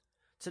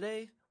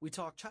Today, we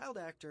talk child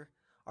actor,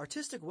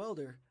 artistic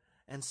welder,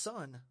 and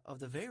son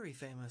of the very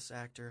famous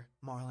actor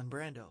Marlon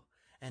Brando.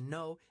 And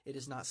no, it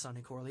is not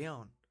Sonny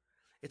Corleone.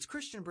 It's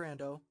Christian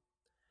Brando,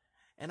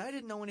 and I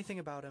didn't know anything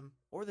about him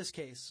or this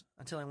case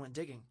until I went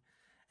digging,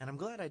 and I'm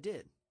glad I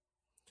did.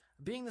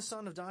 Being the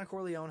son of Don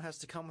Corleone has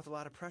to come with a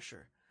lot of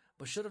pressure,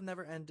 but should have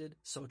never ended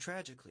so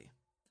tragically.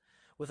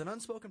 With an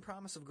unspoken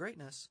promise of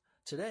greatness,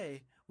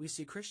 today we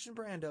see Christian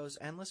Brando's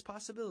endless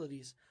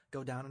possibilities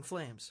go down in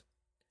flames.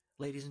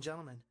 Ladies and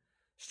gentlemen,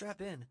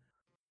 strap in.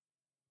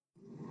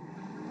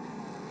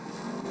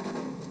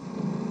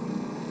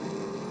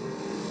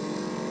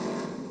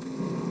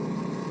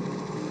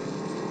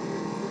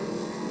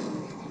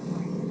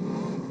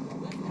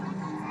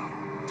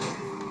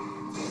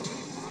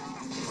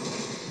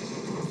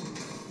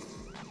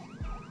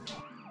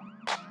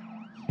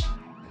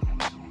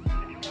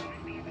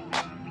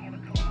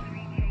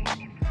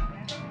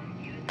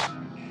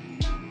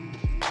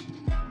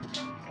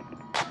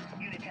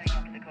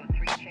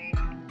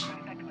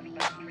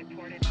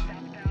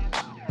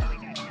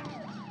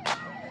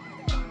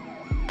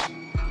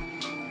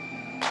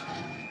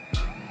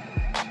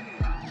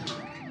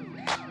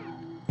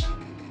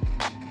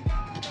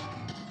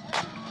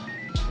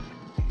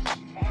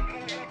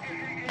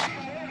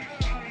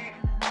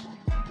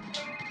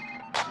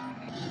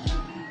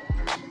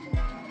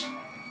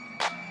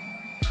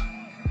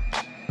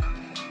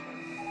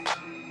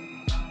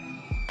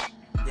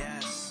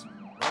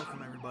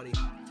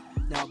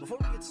 Now, before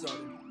we get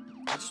started,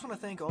 I just want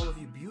to thank all of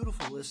you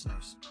beautiful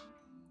listeners.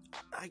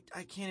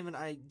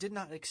 I did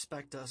not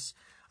expect us,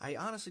 I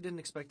honestly didn't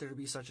expect there to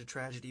be such a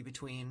tragedy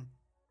between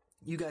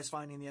you guys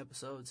finding the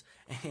episodes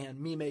and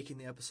me making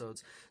the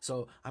episodes.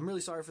 So I'm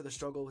really sorry for the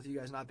struggle with you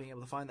guys not being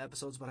able to find the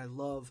episodes, but I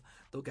love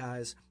the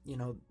guys,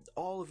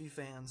 all of you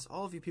fans,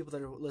 all of you people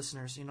that are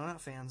listeners,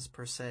 not fans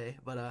per se,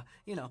 but,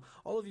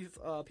 all of you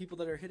people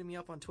that are hitting me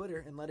up on Twitter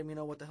and letting me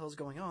know what the hell's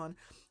going on.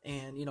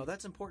 And,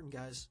 that's important,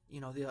 guys.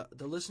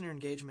 The listener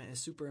engagement is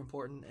super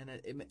important, and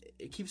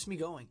it keeps me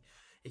going.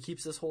 It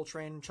keeps this whole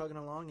train chugging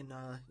along and,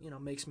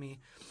 makes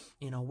me,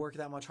 work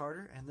that much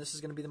harder. And this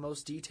is going to be the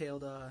most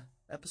detailed,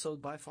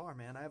 episode by far,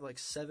 man. I have like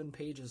 7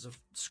 pages of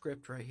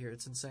script right here.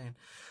 It's insane.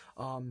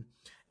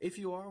 If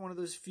you are one of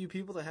those few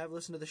people that have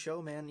listened to the show,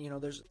 man,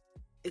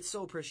 it's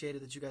so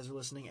appreciated that you guys are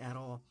listening at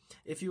all.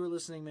 If you are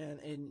listening,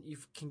 man, and you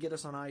can get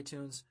us on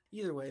iTunes,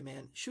 either way,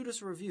 man, shoot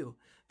us a review,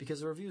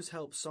 because the reviews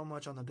help so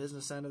much on the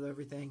business end of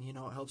everything. It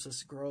helps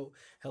us grow,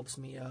 helps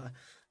me,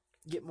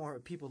 get more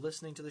people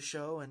listening to the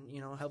show, and,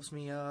 helps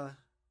me,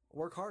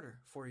 work harder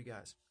for you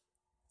guys.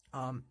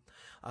 I'm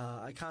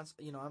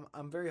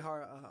very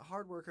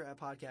hard worker at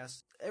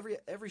podcasts.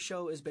 Every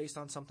show is based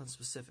on something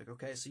specific.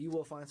 Okay. So you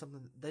will find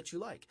something that you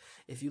like.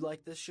 If you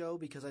like this show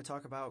because I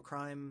talk about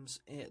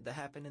crimes that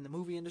happen in the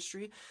movie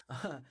industry,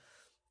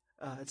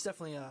 it's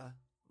definitely,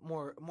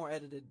 more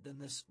edited than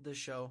this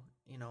show.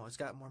 It's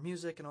got more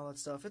music and all that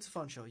stuff. It's a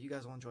fun show. You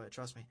guys will enjoy it.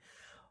 Trust me.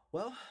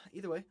 Well,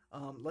 either way,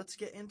 let's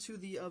get into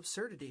the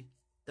absurdity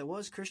that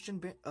was Christian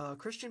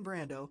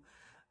Brando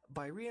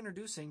by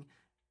reintroducing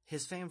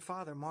his famed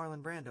father,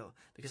 Marlon Brando,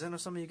 because I know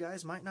some of you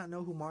guys might not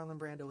know who Marlon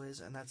Brando is,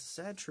 and that's a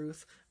sad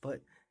truth.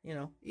 But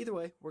either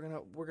way, we're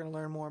gonna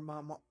learn more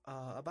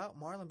about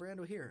Marlon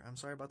Brando here. I'm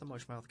sorry about the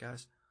mush mouth,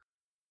 guys.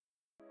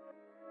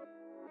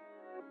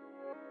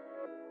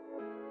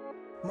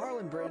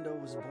 Marlon Brando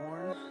was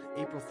born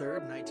April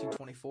 3rd,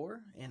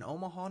 1924, in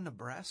Omaha,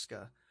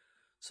 Nebraska.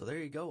 So there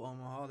you go,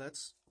 Omaha.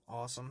 That's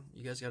awesome.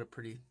 You guys got a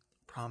pretty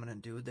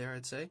prominent dude there,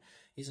 I'd say.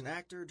 He's an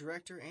actor,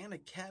 director, and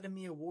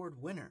Academy Award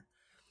winner.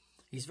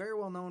 He's very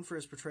well known for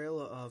his portrayal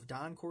of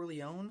Don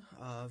Corleone,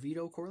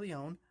 Vito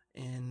Corleone,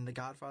 in the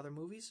Godfather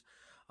movies.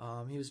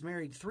 He was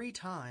married 3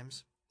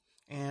 times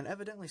and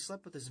evidently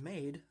slept with his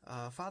maid,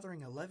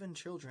 fathering 11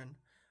 children.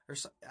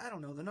 I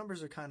don't know, the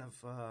numbers are kind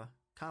of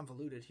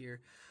convoluted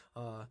here.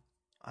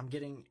 I'm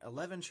getting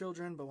 11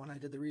 children, but when I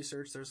did the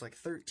research, there's like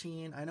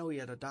 13. I know he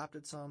had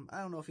adopted some.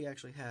 I don't know if he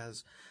actually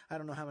has. I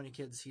don't know how many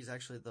kids he's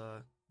actually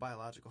the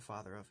biological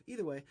father of.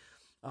 Either way,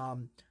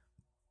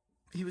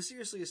 he was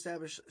seriously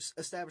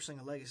establishing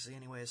a legacy,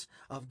 anyways,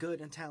 of good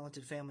and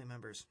talented family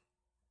members.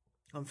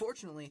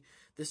 Unfortunately,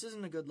 this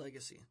isn't a good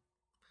legacy.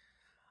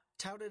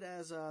 Touted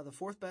as the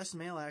 4th best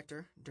male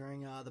actor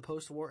during the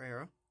post-war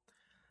era,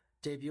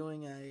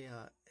 debuting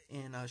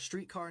in A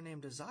Streetcar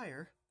Named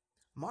Desire,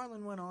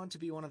 Marlon went on to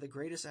be one of the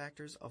greatest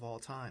actors of all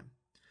time.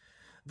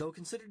 Though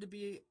considered to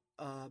be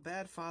a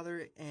bad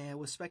father and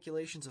with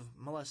speculations of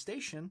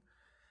molestation,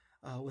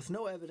 with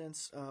no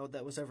evidence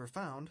that was ever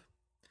found,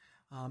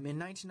 in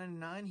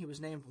 1999, he was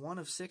named one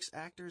of 6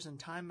 actors in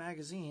Time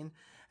magazine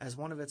as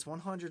one of its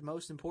 100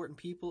 most important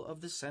people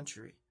of the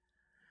century.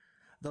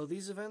 Though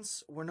these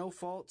events were no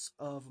faults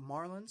of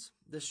Marlon's,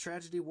 this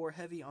tragedy wore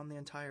heavy on the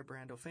entire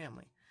Brando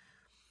family.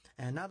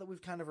 And now that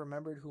we've kind of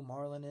remembered who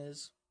Marlon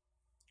is,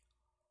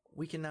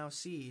 we can now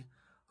see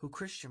who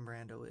Christian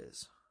Brando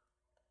is.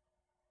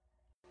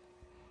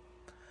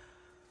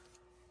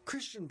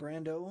 Christian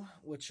Brando,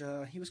 which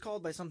he was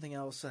called by something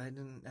else. I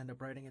didn't end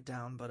up writing it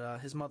down, but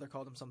his mother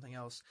called him something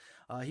else.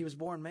 He was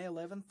born May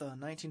 11th,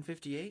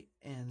 1958,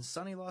 in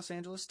sunny Los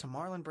Angeles to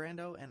Marlon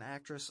Brando and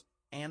actress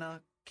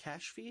Anna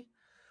Kashfi.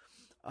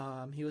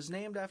 He was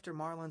named after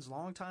Marlon's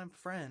longtime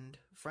friend,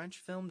 French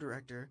film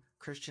director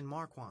Christian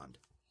Marquand.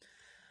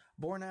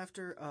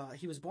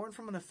 He was born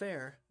from an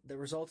affair that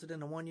resulted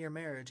in a one-year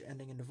marriage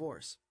ending in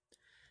divorce.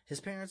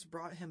 His parents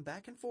brought him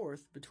back and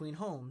forth between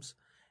homes,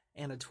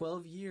 and a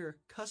 12-year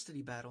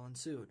custody battle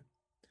ensued.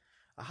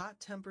 A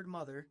hot-tempered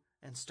mother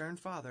and stern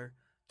father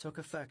took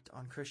effect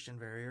on Christian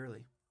very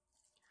early.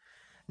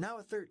 Now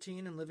at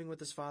 13 and living with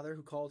his father,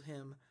 who called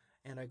him,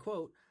 and I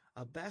quote,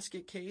 a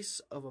basket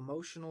case of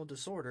emotional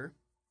disorder,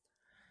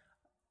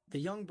 the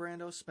young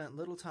Brando spent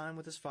little time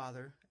with his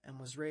father and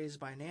was raised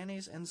by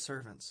nannies and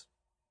servants.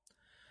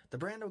 The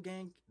Brando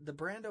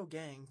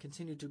gang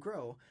continued to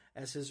grow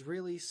as his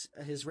rarely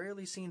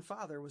seen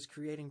father was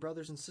creating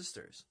brothers and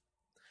sisters.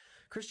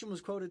 Christian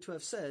was quoted to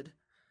have said,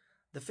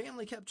 "The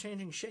family kept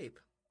changing shape.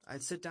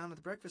 I'd sit down at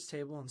the breakfast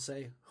table and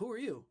say, 'Who are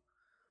you?'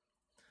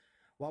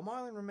 While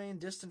Marlon remained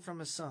distant from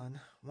his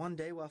son, one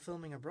day while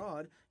filming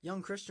abroad,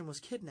 young Christian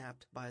was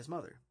kidnapped by his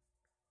mother."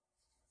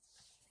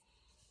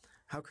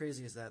 How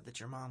crazy is that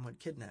your mom would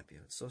kidnap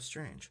you? It's so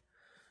strange.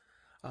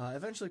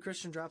 Eventually,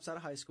 Christian drops out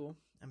of high school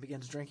and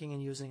begins drinking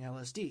and using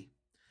LSD.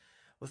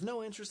 With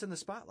no interest in the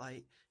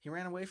spotlight, he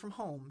ran away from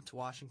home to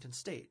Washington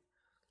State.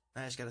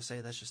 I just gotta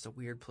say, that's just a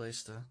weird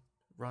place to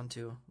run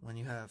to when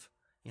you have,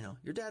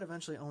 your dad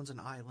eventually owns an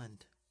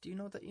island. Do you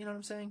know that? You know what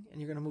I'm saying? And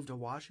you're gonna move to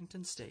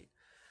Washington State.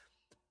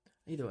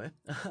 Either way,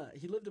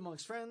 he lived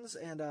amongst friends,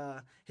 and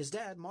his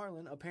dad,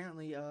 Marlon,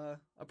 apparently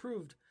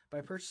approved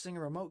by purchasing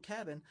a remote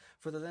cabin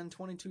for the then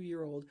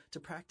 22-year-old to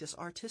practice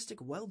artistic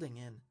welding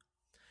in.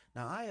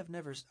 Now,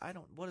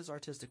 what is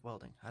artistic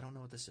welding? I don't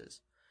know what this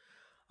is.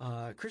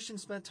 Christian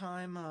spent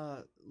time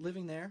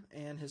living there,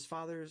 and his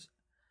father's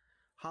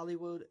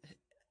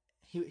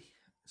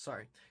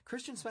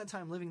Christian spent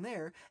time living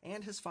there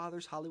and his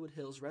father's Hollywood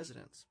Hills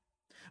residence,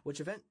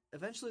 which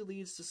eventually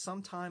leads to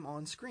some time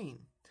on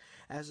screen.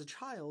 As a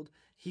child,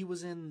 he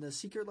was in The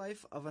Secret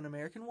Life of an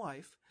American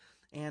Wife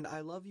and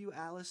I Love You,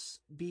 Alice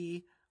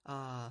B.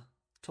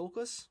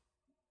 Toklas,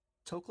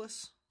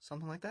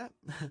 something like that,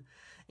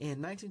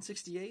 in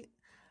 1968,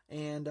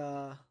 and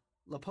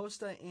La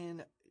Posta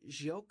in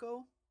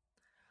Giocco,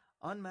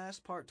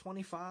 Unmasked Part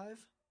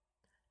 25,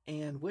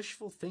 and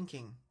Wishful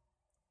Thinking.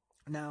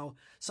 Now,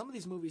 some of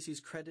these movies he's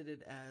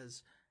credited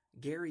as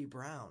Gary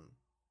Brown,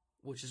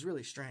 which is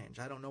really strange.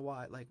 I don't know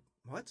why. Like,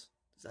 what?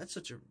 That's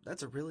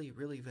a really,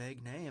 really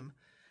vague name.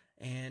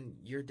 And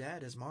your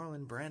dad is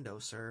Marlon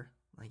Brando, sir.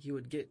 Like, you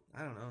would get,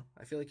 I don't know.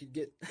 I feel like you'd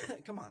get,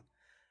 come on.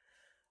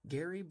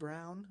 Gary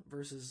Brown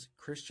versus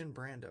Christian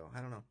Brando.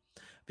 I don't know.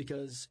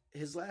 Because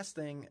his last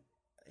thing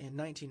in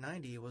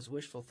 1990 was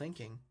Wishful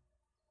Thinking,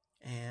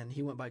 and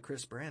he went by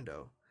Chris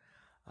Brando.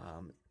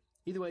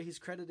 Either way, he's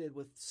credited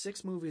with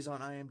 6 movies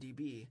on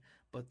IMDb,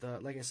 but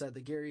like I said,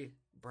 the Gary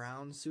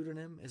Brown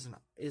pseudonym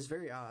is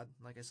very odd,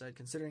 like I said,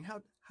 considering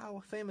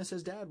how famous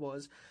his dad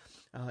was,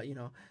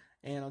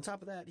 and on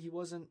top of that, he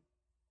wasn't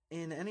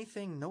in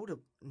anything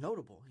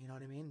notable, you know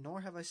what I mean?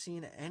 Nor have I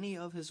seen any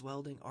of his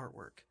welding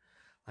artwork.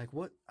 Like,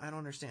 what? I don't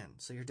understand.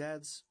 So your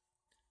dad's,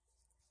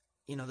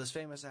 this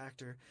famous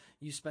actor,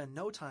 you spend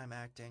no time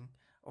acting,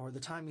 or the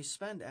time you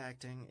spend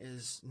acting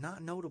is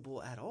not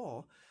notable at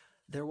all.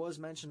 There was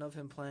mention of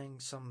him playing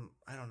some,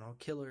 I don't know,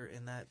 killer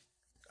in that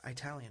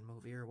Italian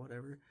movie or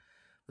whatever.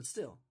 But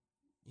still,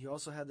 you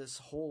also had this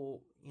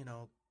whole,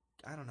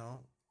 I don't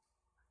know,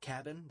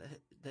 cabin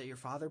that your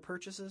father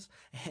purchases,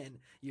 and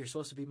you're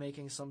supposed to be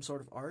making some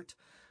sort of art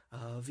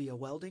via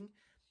welding.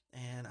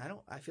 And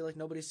I feel like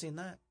nobody's seen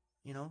that.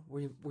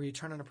 Were you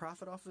turning a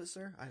profit off of it,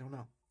 sir? I don't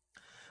know.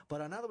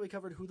 But now that we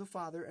covered who the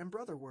father and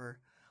brother were,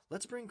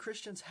 let's bring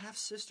Christian's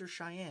half-sister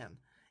Cheyenne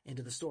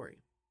into the story,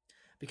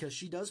 because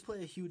she does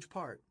play a huge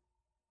part,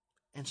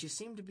 and she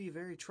seemed to be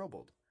very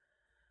troubled.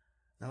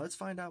 Now let's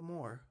find out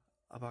more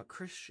about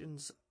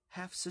Christian's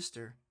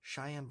half-sister,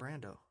 Cheyenne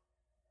Brando.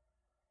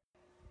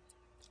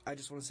 I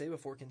just want to say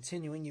before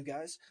continuing, you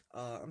guys,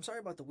 I'm sorry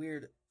about the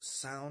weird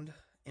sound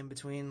in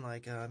between,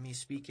 like, me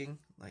speaking.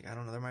 Like, I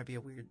don't know, there might be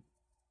a weird,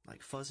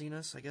 like,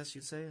 fuzziness, I guess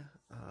you'd say.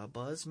 A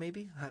buzz,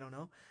 maybe? I don't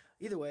know.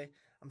 Either way,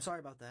 I'm sorry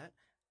about that.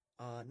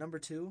 Number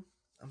 2,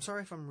 I'm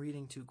sorry if I'm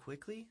reading too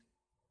quickly.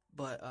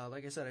 But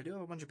like I said, I do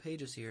have a bunch of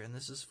pages here, and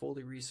this is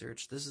fully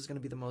researched. This is going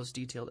to be the most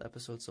detailed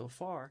episode so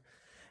far.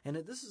 And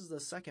this is the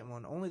second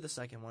one, only the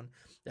second one,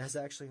 that has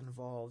actually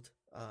involved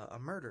a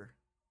murder.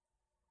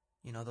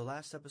 The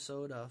last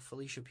episode,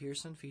 Felicia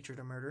Pearson featured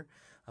a murder,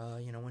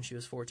 when she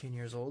was 14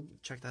 years old.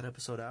 Check that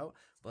episode out.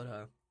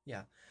 But,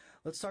 yeah.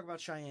 Let's talk about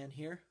Cheyenne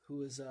here,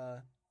 who is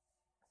a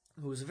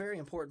very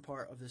important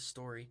part of this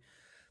story.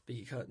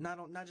 Because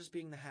not just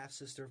being the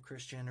half-sister of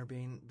Christian or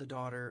being the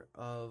daughter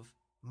of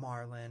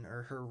Marlon,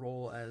 or her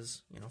role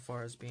as,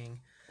 far as being,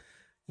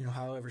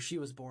 however she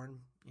was born,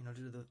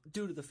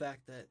 due to the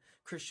fact that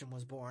Christian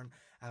was born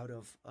out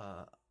of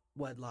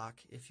wedlock,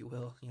 if you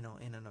will,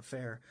 in an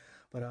affair.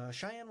 But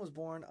Cheyenne was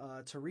born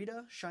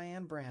Tarita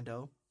Cheyenne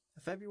Brando,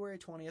 February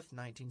 20th,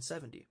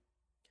 1970.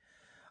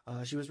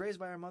 She was raised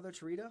by her mother,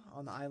 Tarita,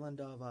 on the island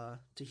of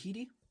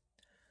Tahiti.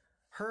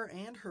 Her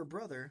and her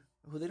brother,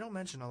 who they don't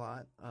mention a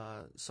lot,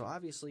 so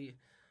obviously,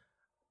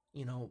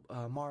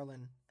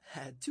 Marlon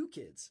had 2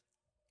 kids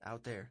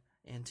out there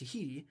in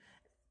Tahiti,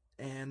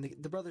 and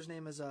the brother's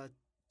name is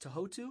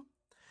Tahotu,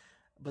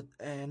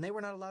 and they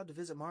were not allowed to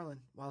visit Marlon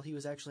while he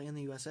was actually in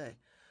the USA.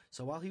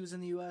 So while he was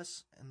in the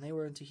U.S. and they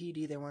were in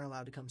Tahiti, they weren't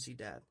allowed to come see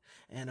Dad.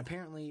 And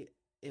apparently,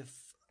 if,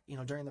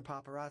 during the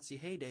paparazzi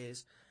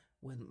heydays,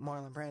 when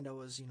Marlon Brando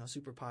was,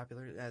 super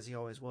popular, as he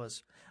always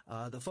was,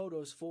 the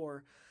photos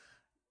for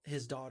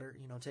his daughter,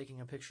 taking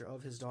a picture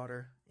of his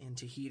daughter in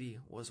Tahiti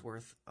was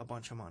worth a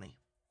bunch of money.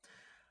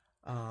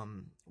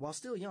 While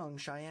still young,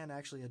 Cheyenne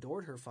actually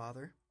adored her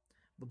father,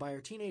 but by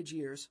her teenage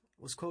years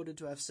was quoted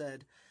to have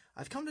said,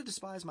 "I've come to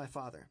despise my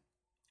father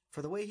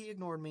for the way he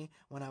ignored me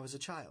when I was a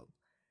child.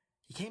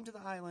 He came to the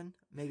island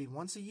maybe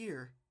once a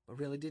year, but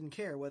really didn't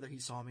care whether he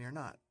saw me or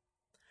not.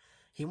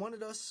 He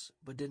wanted us,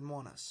 but didn't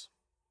want us."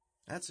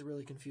 That's a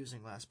really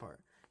confusing last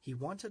part. He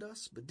wanted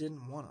us, but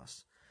didn't want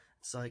us.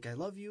 It's like, I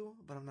love you,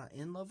 but I'm not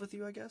in love with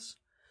you, I guess.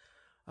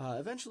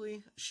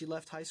 Eventually, she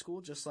left high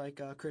school just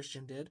like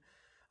Christian did.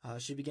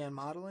 She began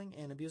modeling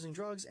and abusing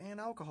drugs and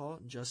alcohol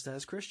just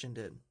as Christian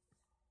did.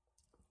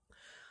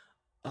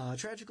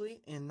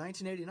 Tragically, in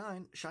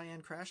 1989,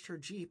 Cheyenne crashed her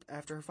Jeep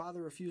after her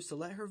father refused to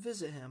let her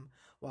visit him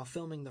while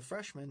filming The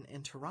Freshman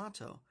in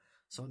Toronto.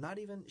 So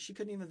she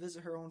couldn't even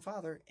visit her own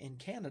father in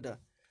Canada.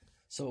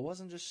 So it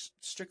wasn't just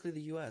strictly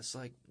the U.S.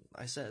 Like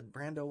I said,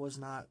 Brando was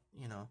not,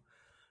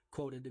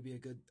 quoted to be a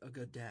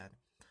good dad.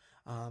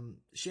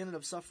 She ended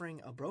up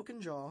suffering a broken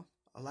jaw,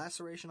 a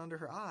laceration under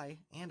her eye,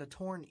 and a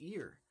torn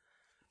ear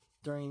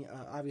during,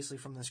 obviously,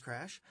 from this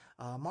crash.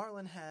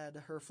 Marlon had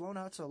her flown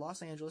out to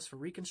Los Angeles for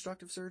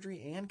reconstructive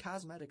surgery and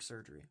cosmetic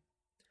surgery,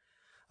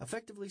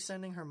 effectively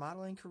ending her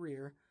modeling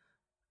career.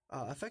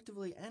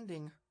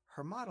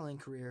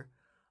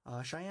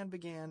 Cheyenne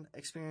began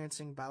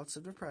experiencing bouts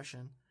of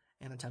depression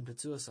and attempted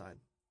suicide.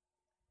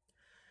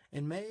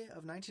 In May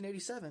of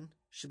 1987,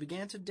 she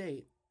began to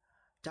date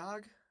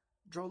Dag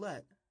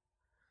Drolet,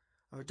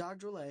 a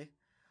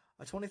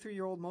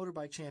 23-year-old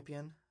motorbike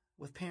champion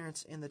with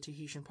parents in the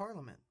Tahitian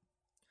parliament.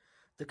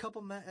 The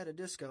couple met at a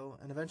disco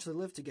and eventually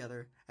lived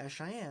together, as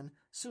Cheyenne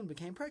soon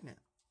became pregnant.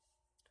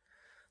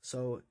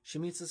 So she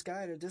meets this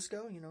guy at a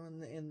disco,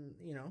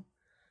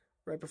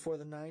 right before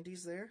the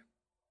 90s there.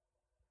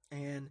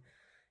 And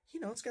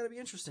it's got to be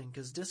interesting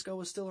because disco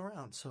was still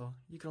around, so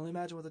you can only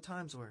imagine what the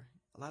times were.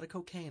 A lot of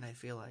cocaine, I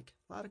feel like.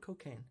 A lot of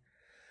cocaine.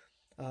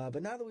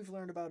 But now that we've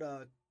learned about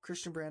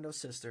Christian Brando's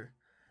sister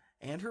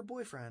and her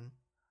boyfriend,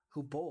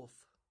 who both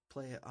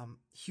play a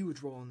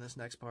huge role in this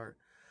next part,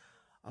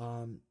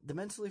 the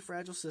mentally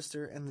fragile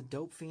sister and the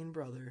dope fiend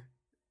brother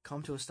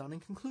come to a stunning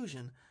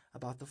conclusion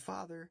about the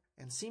father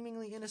and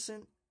seemingly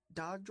innocent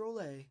Dag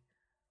Drolet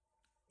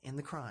in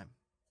the crime.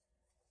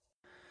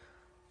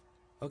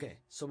 Okay,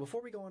 so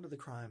before we go into the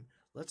crime,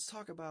 let's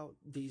talk about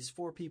these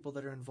 4 people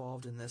that are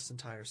involved in this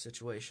entire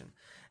situation.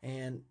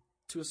 And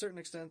to a certain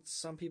extent,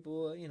 some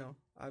people,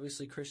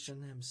 obviously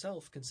Christian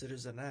himself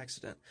considers it an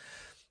accident.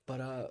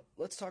 But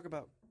let's talk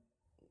about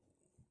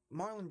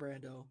Marlon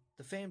Brando,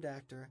 the famed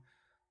actor,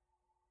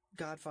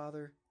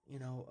 Godfather,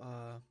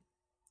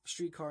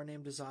 Streetcar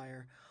Named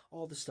Desire,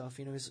 all the stuff.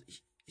 He's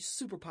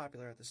super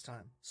popular at this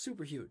time,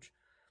 super huge.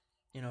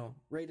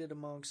 Rated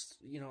amongst,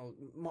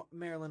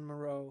 Marilyn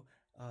Monroe,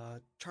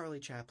 Charlie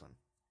Chaplin.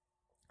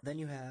 Then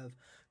you have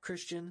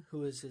Christian,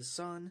 who is his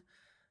son.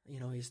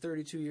 He's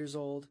 32 years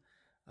old.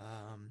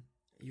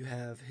 You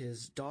have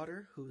his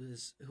daughter, who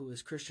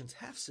is Christian's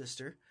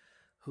half-sister,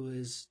 who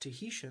is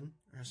Tahitian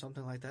or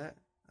something like that.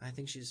 I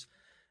think she's,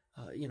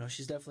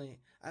 she's definitely,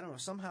 I don't know,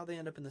 somehow they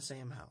end up in the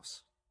same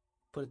house.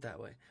 Put it that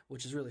way,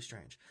 which is really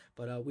strange.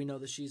 But we know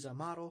that she's a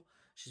model.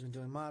 She's been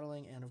doing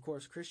modeling. And, of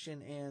course,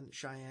 Christian and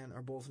Cheyenne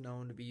are both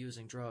known to be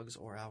using drugs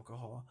or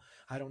alcohol.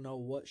 I don't know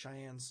what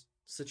Cheyenne's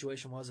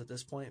situation was at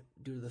this point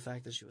due to the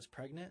fact that she was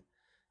pregnant.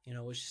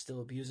 Was she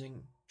still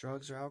abusing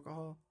drugs or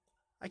alcohol?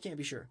 I can't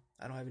be sure.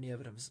 I don't have any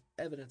evidence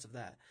of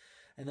that.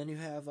 And then you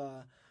have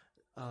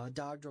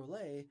Dag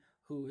Drolet,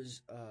 who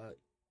is a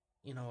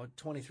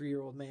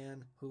 23-year-old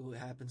man who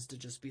happens to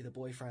just be the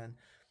boyfriend,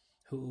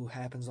 who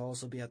happens to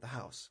also be at the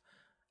house,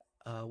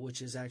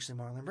 which is actually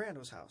Marlon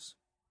Brando's house.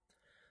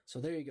 So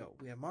there you go.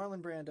 We have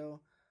Marlon Brando,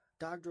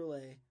 Dag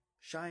Drolet,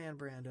 Cheyenne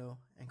Brando,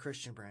 and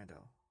Christian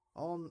Brando.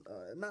 All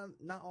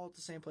not all at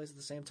the same place at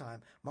the same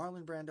time.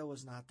 Marlon Brando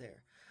was not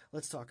there.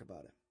 Let's talk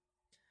about it.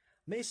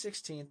 May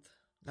 16th,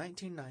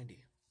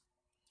 1990.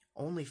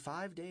 Only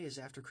 5 days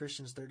after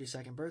Christian's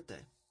 32nd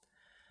birthday,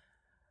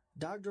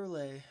 Dag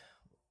Drolet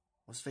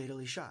was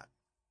fatally shot.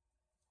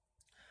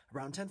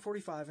 Around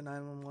 10:45, a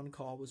 911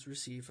 call was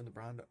received from the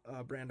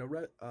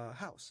Brando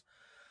house.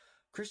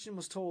 Christian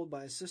was told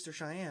by his sister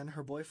Cheyenne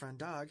her boyfriend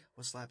Dag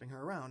was slapping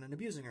her around and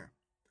abusing her.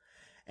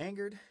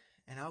 Angered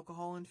and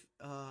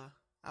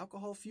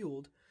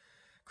alcohol-fueled,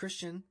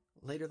 Christian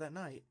later that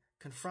night,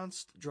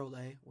 confronts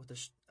Drolet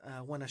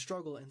when a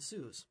struggle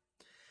ensues,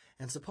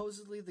 and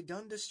supposedly the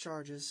gun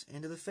discharges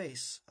into the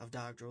face of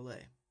Dag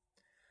Drolet.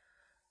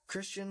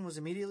 Christian was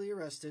immediately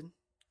arrested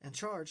and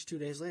charged 2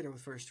 days later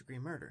with first-degree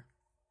murder.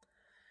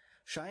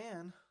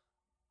 Cheyenne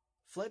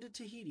fled to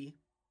Tahiti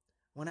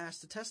when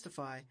asked to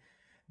testify,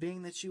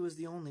 being that she was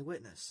the only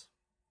witness.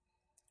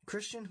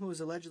 Christian, who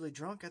was allegedly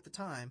drunk at the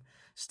time,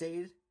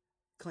 stayed,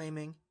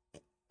 claiming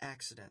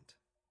accident.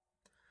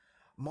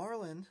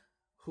 Marlin,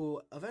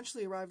 who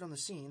eventually arrived on the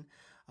scene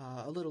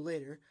a little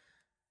later,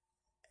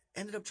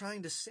 ended up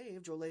trying to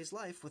save Drolet's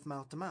life with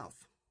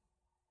mouth-to-mouth.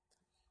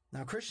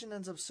 Now, Christian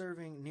ends up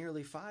serving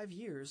nearly 5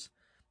 years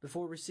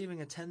before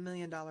receiving a $10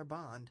 million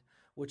bond,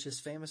 which his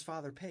famous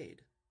father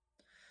paid.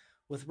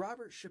 With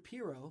Robert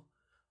Shapiro,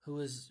 who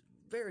is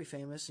very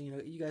famous,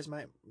 you guys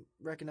might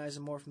recognize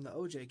him more from the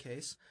O.J.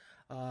 case,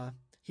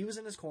 he was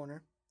in his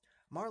corner.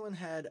 Marlin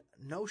had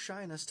no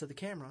shyness to the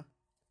camera,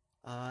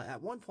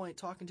 at one point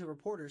talking to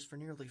reporters for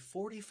nearly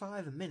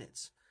 45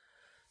 minutes.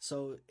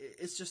 So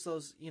it's just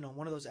those,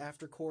 one of those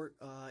after court,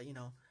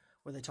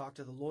 where they talk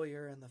to the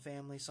lawyer and the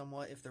family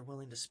somewhat if they're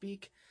willing to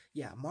speak.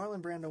 Yeah,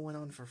 Marlon Brando went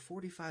on for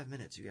 45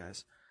 minutes, you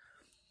guys.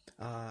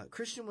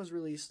 Christian was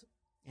released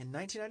in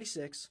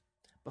 1996,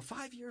 but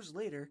 5 years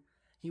later,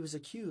 he was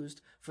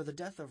accused for the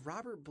death of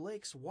Robert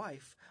Blake's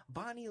wife,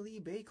 Bonnie Lee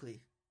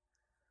Bakley.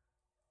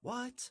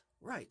 What?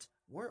 Right.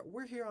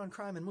 We're here on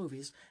Crime and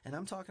Movies, and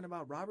I'm talking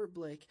about Robert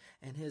Blake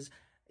and his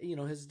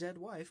dead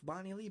wife,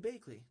 Bonnie Lee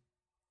Bakley.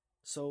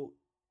 So,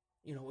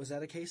 was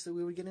that a case that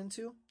we would get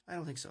into? I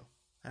don't think so.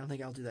 I don't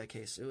think I'll do that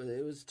case.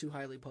 It was too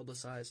highly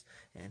publicized,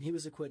 and he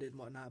was acquitted and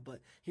whatnot,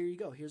 but here you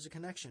go. Here's a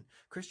connection.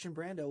 Christian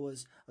Brando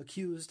was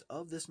accused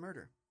of this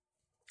murder.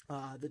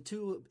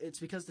 It's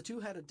because the two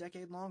had a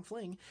decade-long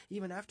fling,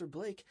 even after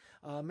Blake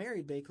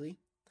married Bakley.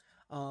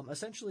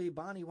 Essentially,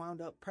 Bonnie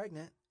wound up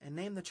pregnant and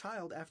named the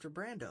child after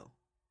Brando.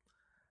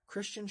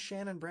 Christian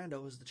Shannon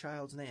Brando is the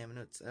child's name, and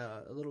it's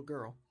a little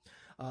girl.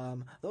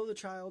 Though the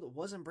child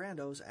wasn't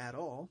Brando's at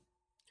all,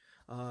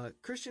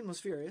 Christian was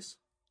furious,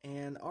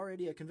 and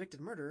already a convicted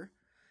murderer.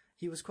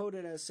 He was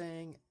quoted as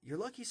saying, "You're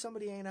lucky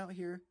somebody ain't out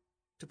here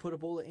to put a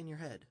bullet in your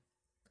head."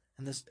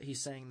 And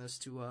he's saying this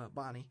to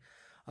Bonnie.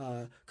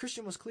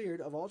 Christian was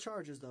cleared of all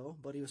charges, though,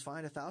 but he was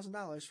fined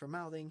 $1,000 for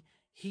mouthing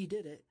 "he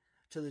did it"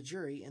 to the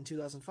jury in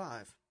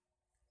 2005.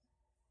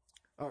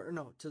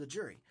 To the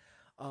jury.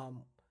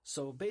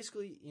 So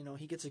basically,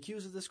 he gets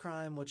accused of this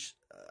crime, which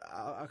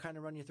I'll kind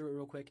of run you through it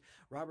real quick.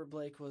 Robert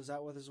Blake was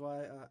out with his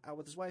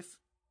wife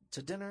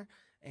to dinner,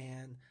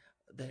 and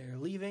they're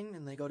leaving,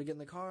 and they go to get in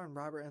the car, and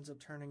Robert ends up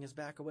turning his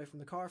back away from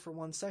the car for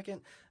 1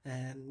 second,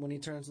 and when he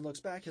turns and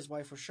looks back, his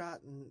wife was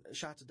shot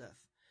to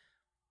death.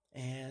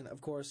 And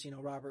of course,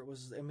 Robert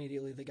was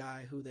immediately the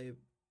guy who they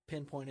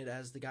pinpointed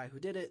as the guy who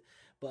did it,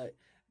 but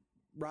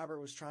Robert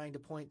Blake was trying to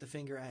point the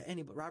finger at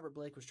anybody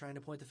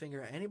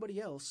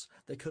else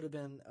that could have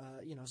been,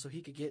 so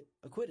he could get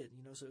acquitted,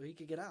 so he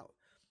could get out.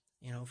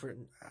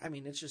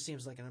 It just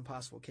seems like an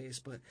impossible case,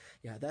 but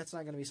yeah, that's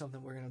not going to be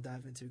something we're going to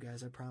dive into,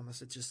 guys. I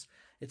promise.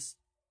 It's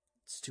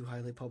too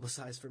highly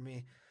publicized for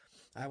me.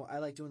 I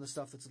like doing the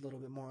stuff that's a little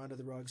bit more under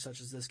the rug,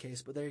 such as this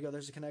case. But there you go.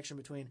 There's a connection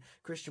between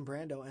Christian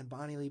Brando and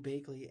Bonnie Lee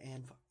Bakley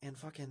and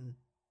fucking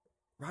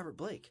Robert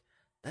Blake.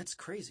 That's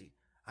crazy.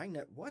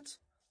 What?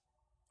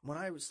 When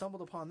I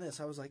stumbled upon this,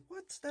 I was like,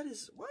 what?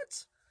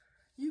 What?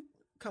 You,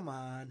 come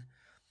on.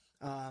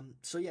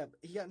 So yeah,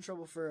 he got in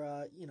trouble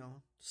for,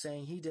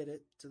 saying he did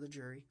it to the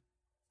jury,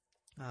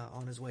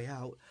 on his way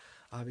out,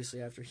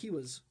 obviously after he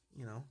was,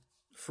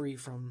 free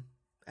from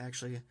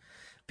actually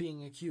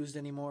being accused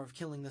anymore of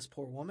killing this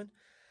poor woman.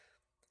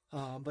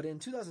 But in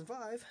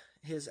 2005,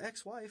 his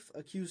ex-wife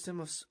accused him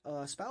of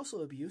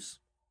spousal abuse,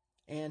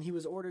 and he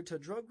was ordered to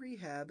drug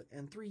rehab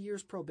and 3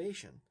 years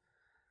probation.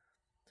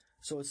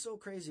 So it's so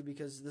crazy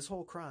because this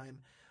whole crime,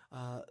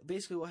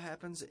 basically what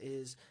happens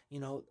is,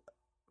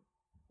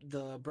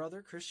 the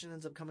brother, Christian,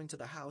 ends up coming to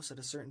the house at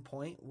a certain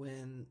point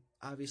when,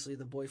 obviously,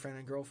 the boyfriend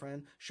and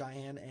girlfriend,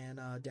 Cheyenne and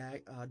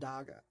Dag,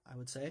 I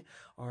would say,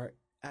 are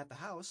at the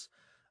house,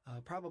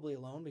 probably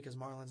alone because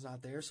Marlon's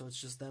not there, so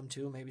it's just them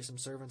two, maybe some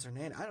servants or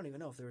nannies. I don't even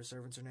know if there were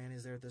servants or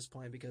nannies there at this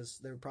point because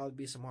there would probably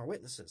be some more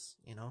witnesses,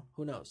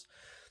 who knows.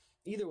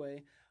 Either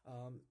way,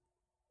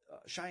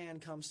 Cheyenne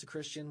comes to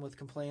Christian with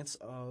complaints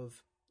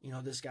of,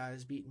 this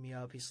guy's beating me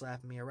up, he's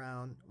slapping me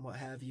around, what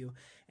have you,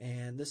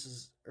 and this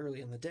is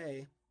early in the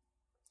day.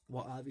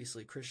 Well,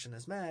 obviously, Christian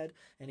is mad,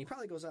 and he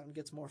probably goes out and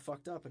gets more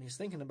fucked up, and he's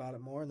thinking about it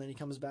more, and then he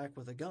comes back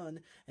with a gun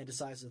and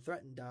decides to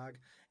threaten Dag,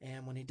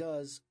 and when he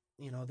does,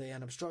 they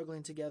end up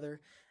struggling together,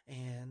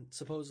 and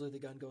supposedly the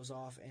gun goes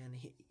off, and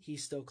he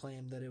still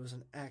claimed that it was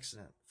an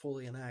accident,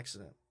 fully an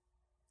accident.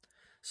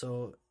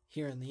 So,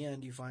 here in the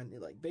end, you find,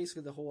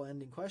 basically the whole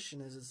ending question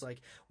is, it's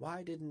like,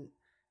 why didn't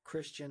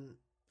Christian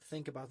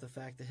think about the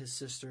fact that his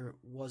sister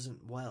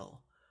wasn't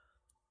well?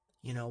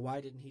 Why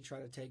didn't he try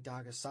to take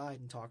Dag aside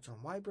and talk to him?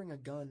 Why bring a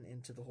gun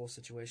into the whole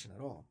situation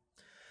at all?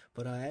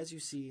 But as you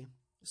see,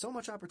 so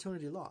much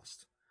opportunity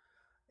lost.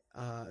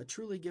 A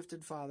truly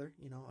gifted father,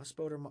 you know, a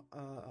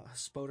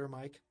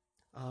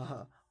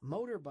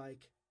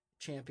motorbike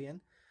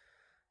champion,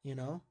 you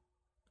know,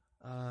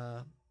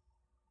 uh,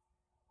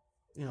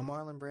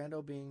 Marlon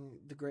Brando being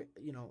the great,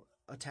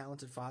 a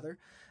talented father,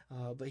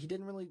 but he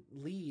didn't really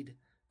lead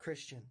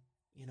Christian.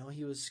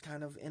 He was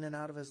kind of in and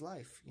out of his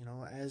life,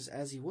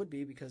 as he would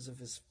be because of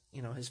his,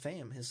 his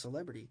fame, his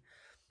celebrity.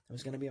 It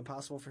was going to be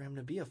impossible for him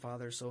to be a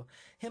father. So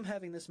him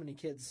having this many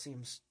kids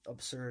seems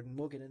absurd, and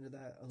we'll get into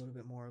that a little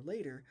bit more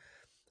later.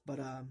 But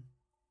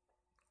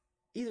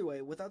either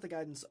way, without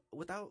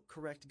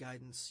correct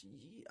guidance,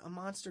 a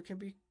monster can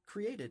be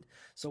created.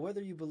 So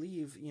whether you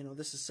believe,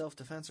 this is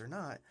self-defense or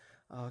not,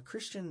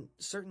 Christian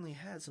certainly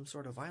had some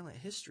sort of violent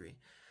history,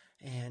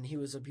 and he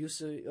was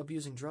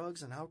abusing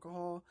drugs and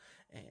alcohol.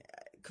 And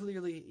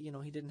clearly,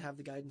 he didn't have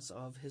the guidance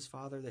of his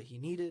father that he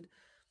needed,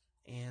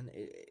 and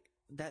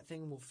that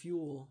thing will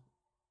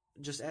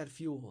add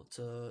fuel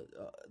to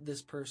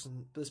this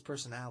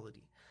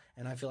personality.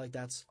 And I feel like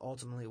that's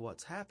ultimately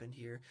what's happened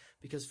here,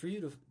 because for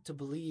you to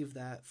believe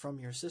that from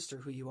your sister,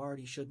 who you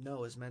already should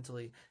know is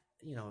mentally,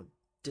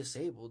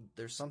 disabled,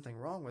 there's something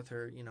wrong with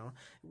her,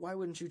 why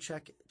wouldn't you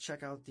check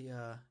out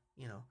the,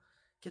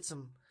 get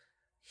some,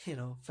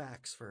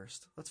 facts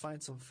first. Let's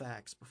find some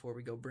facts before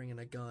we go bringing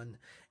a gun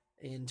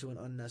into an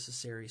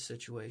unnecessary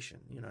situation.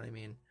 You know what I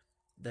mean?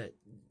 That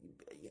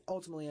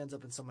ultimately ends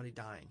up in somebody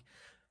dying,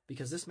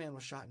 because this man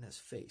was shot in his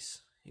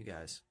face, you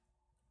guys.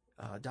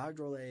 Dag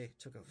Drolet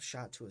took a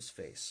shot to his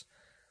face.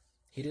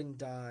 He didn't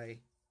die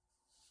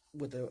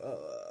with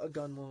a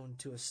gun wound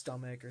to his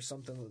stomach or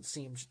something that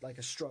seemed like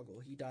a struggle.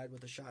 He died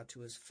with a shot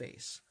to his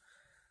face.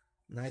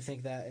 And I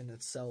think that in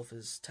itself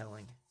is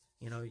telling.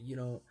 You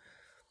don't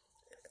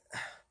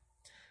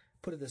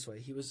put it this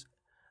way.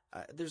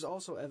 There's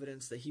also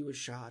evidence that he was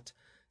shot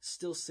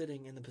still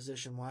sitting in the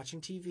position watching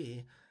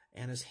TV,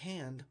 and his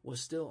hand was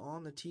still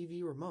on the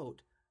TV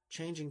remote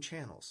changing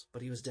channels,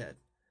 but he was dead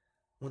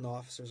when the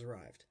officers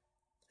arrived.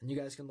 And you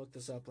guys can look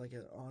this up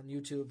on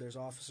YouTube. There's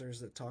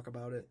officers that talk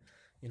about it.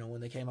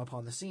 When they came up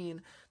on the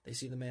scene, they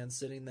see the man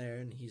sitting there,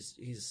 and he's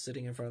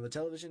sitting in front of the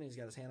television. He's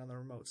got his hand on the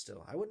remote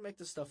still. I wouldn't make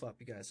this stuff up,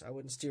 you guys. I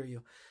wouldn't steer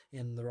you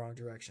in the wrong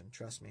direction.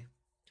 Trust me.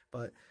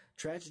 But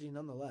tragedy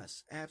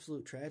nonetheless.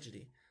 Absolute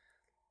tragedy.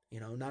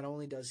 Not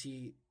only does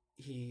he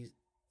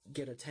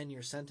get a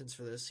 10-year sentence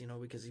for this,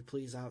 because he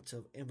pleads out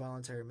to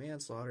involuntary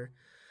manslaughter,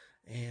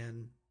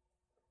 and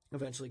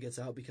eventually gets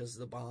out because of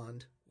the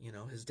bond.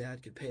 His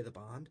dad could pay the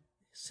bond,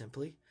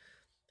 simply.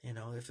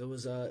 If it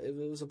was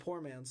a poor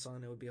man's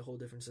son, it would be a whole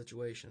different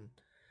situation.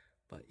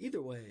 But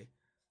either way,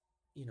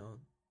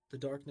 the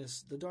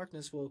darkness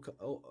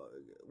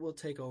will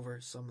take over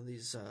some of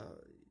these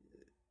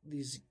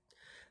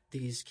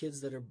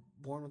kids that are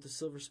born with a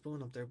silver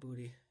spoon up their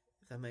booty,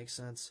 if that makes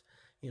sense.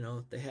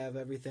 They have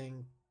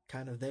everything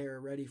kind of there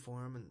ready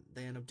for them, and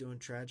they end up doing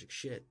tragic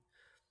shit,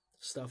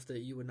 stuff that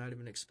you would not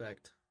even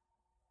expect.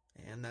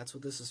 And that's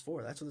what this is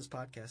for. That's what this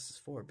podcast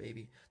is for,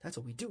 baby. That's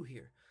what we do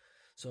here.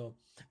 So,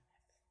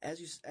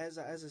 as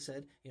I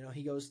said,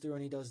 he goes through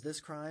and he does this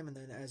crime, and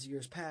then as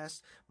years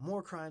pass,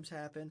 more crimes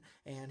happen,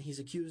 and he's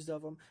accused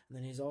of them, and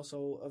then he's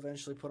also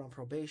eventually put on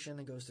probation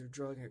and goes through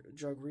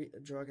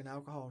drug and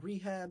alcohol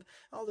rehab.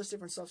 All this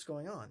different stuff's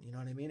going on. You know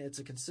what I mean? It's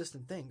a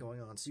consistent thing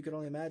going on. So you can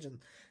only imagine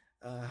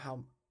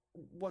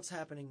what's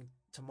happening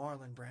to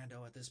Marlon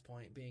Brando at this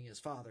point, being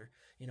his father.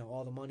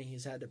 All the money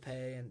he's had to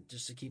pay, and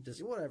just to keep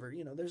this, whatever.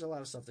 There's a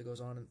lot of stuff that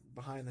goes on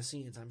behind the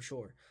scenes, I'm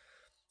sure.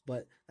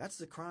 But that's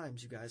the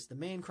crimes, you guys. The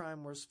main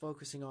crime we're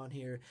focusing on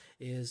here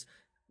is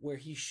where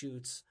he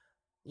shoots,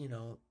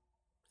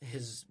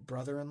 his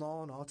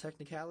brother-in-law in all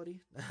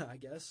technicality, I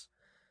guess.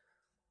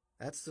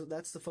 That's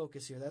the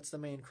focus here. That's the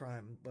main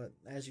crime. But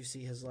as you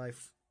see, his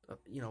life,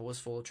 was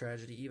full of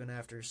tragedy even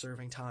after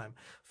serving time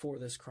for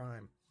this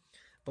crime.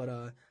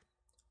 But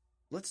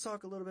let's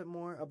talk a little bit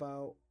more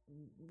about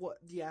what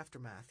the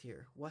aftermath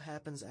here. What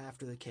happens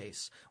after the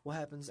case? What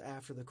happens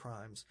after the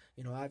crimes?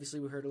 Obviously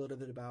we heard a little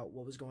bit about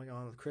what was going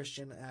on with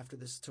Christian after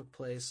this took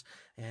place,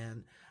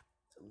 and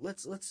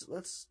let's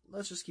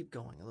just keep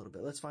going a little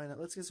bit. Let's find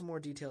out. Let's get some more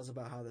details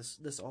about how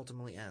this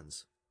ultimately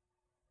ends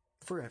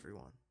for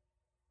everyone.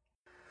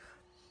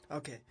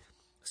 Okay,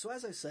 so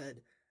as I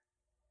said,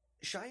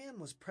 Cheyenne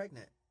was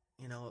pregnant.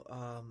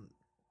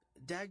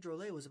 Dag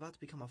Drolet was about to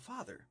become a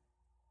father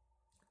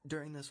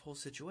during this whole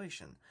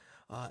situation.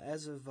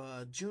 As of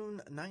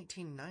June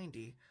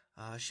 1990,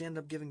 she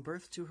ended up giving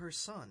birth to her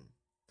son.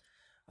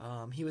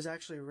 He was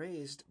actually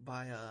raised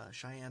by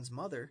Cheyenne's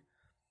mother,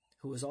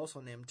 who was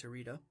also named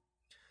Tarita.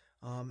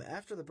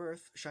 After the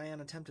birth, Cheyenne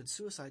attempted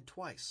suicide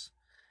twice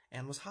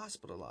and was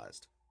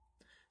hospitalized.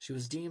 She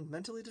was deemed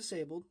mentally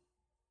disabled,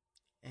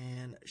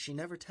 and she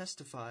never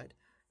testified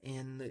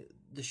in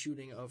the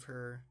shooting of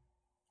her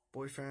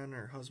boyfriend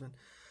or husband.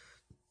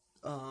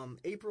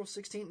 April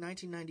 16,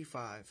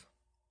 1995,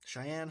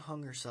 Cheyenne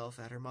hung herself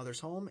at her mother's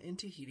home in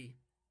Tahiti.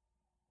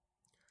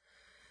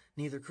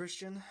 Neither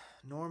Christian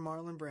nor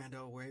Marlon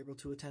Brando were able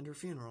to attend her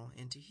funeral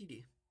in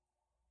Tahiti.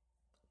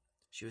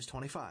 She was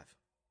 25.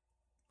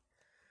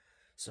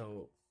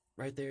 So,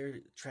 right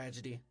there,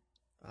 tragedy.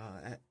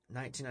 At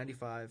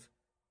 1995,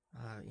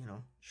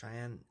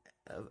 Cheyenne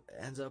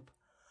ends up,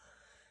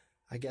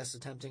 I guess,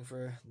 attempting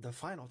for the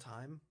final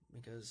time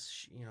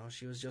because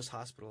she was just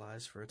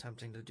hospitalized for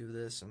attempting to do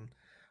this, and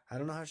I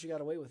don't know how she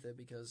got away with it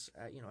because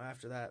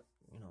after that,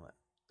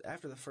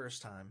 after the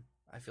first time,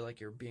 I feel like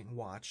you're being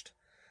watched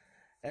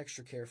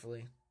extra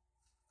carefully.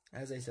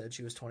 As I said,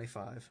 she was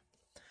 25.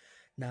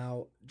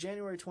 Now,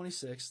 January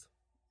 26th,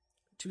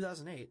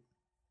 2008,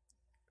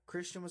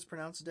 Christian was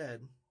pronounced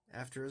dead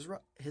after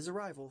his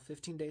arrival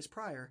 15 days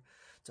prior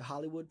to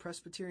Hollywood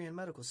Presbyterian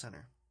Medical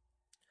Center.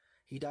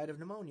 He died of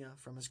pneumonia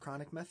from his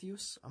chronic meth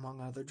use, among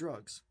other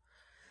drugs.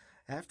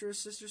 After his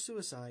sister's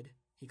suicide,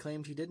 he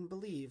claimed he didn't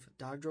believe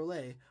Doc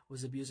Drolet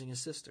was abusing his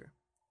sister,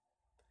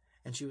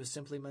 and she was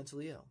simply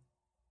mentally ill.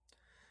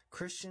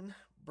 Christian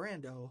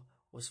Brando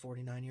was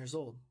 49 years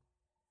old.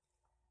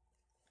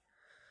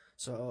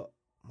 So,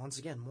 once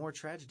again, more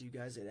tragedy, you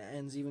guys. It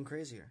ends even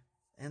crazier.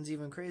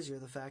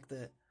 The fact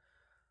that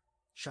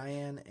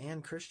Cheyenne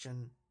and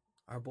Christian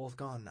are both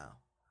gone now.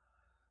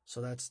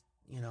 So that's,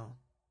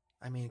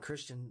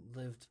 Christian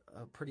lived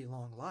a pretty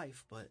long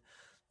life, but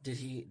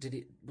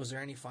was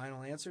there any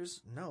final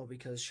answers? No,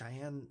 because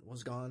Cheyenne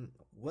was gone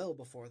well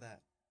before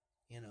that,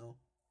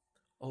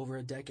 over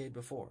a decade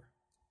before.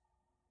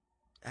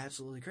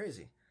 Absolutely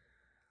crazy.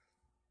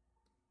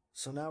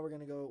 So now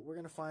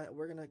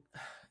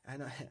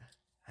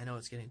I know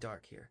it's getting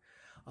dark here.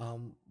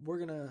 We're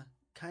gonna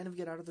kind of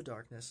get out of the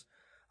darkness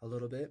a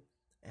little bit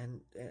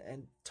and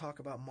talk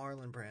about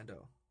Marlon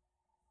Brando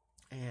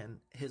and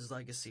his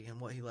legacy and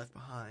what he left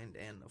behind,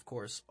 and of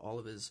course all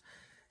of his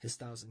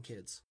 1,000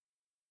 kids.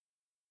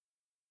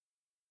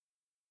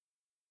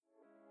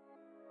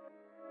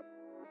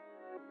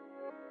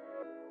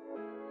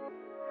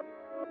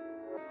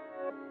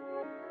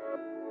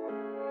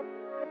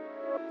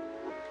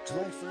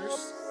 July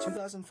 1st,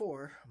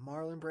 2004,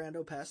 Marlon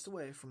Brando passed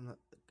away from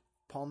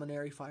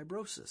pulmonary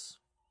fibrosis.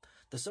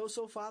 The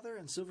so-so father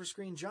and silver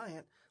screen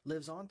giant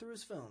lives on through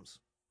his films.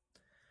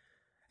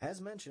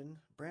 As mentioned,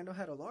 Brando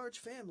had a large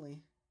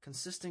family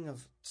consisting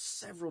of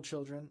several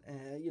children,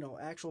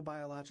 actual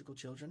biological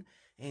children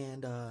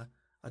and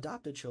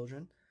adopted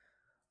children.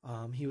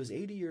 He was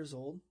 80 years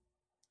old.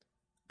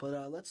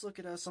 But let's look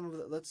at some of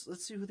the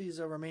let's see who these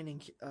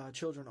remaining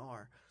children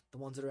are. The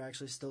ones that are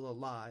actually still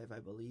alive, I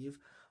believe,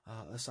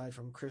 aside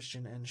from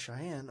Christian and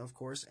Cheyenne, of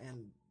course.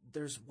 And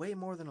there's way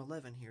more than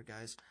 11 here,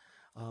 guys.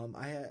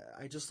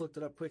 I just looked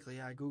it up quickly.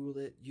 I Googled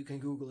it. You can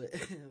Google it.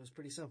 It was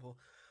pretty simple.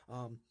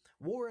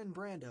 Warren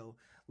Brando,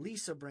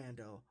 Lisa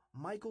Brando,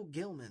 Michael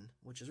Gilman,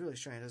 which is really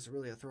strange. That's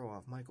really a throw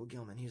off. Michael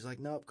Gilman. He's like,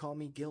 nope, call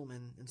me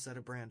Gilman instead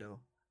of Brando.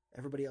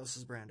 Everybody else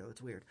is Brando.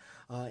 It's weird.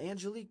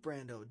 Angelique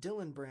Brando,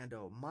 Dylan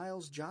Brando,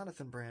 Miles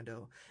Jonathan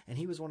Brando, and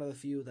he was one of the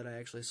few that I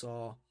actually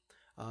saw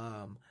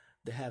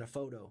that had a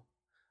photo.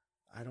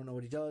 I don't know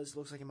what he does.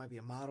 Looks like he might be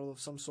a model of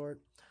some sort.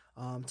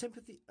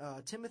 Timothy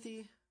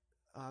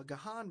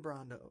Gahan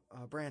Brando,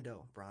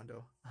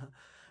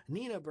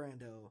 Nina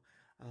Brando,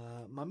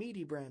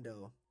 Mamidi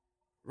Brando,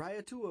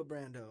 Ryatua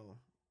Brando,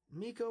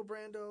 Miko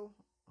Brando,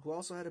 who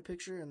also had a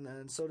picture, and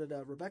then so did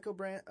Rebecca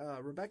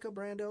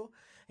Brando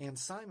and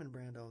Simon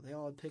Brando. They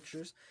all had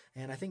pictures,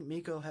 and I think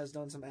Miko has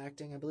done some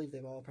acting. I believe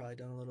they've all probably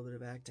done a little bit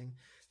of acting.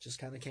 Just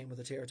kind of came with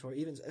the territory,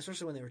 even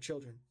especially when they were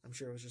children. I'm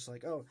sure it was just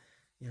like, oh,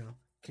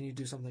 can you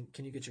do something?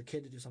 Can you get your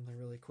kid to do something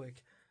really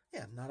quick?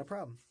 Yeah, not a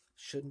problem.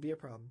 Shouldn't be a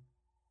problem.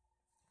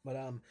 But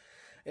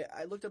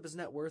I looked up his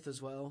net worth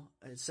as well.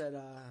 It said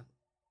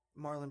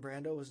Marlon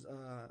Brando was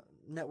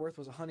net worth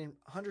was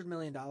 $100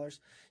 million.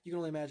 You can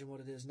only imagine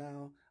what it is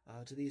now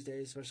to these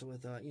days, especially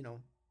with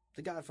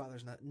The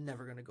Godfather's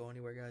never going to go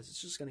anywhere, guys.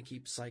 It's just going to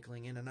keep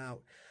cycling in and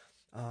out.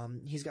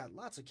 He's got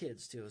lots of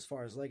kids too, as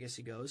far as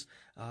legacy goes,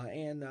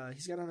 and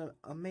he's got an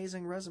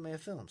amazing resume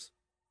of films.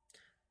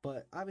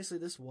 But obviously,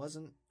 this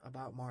wasn't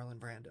about Marlon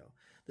Brando.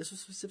 This was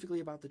specifically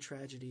about the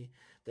tragedy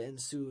that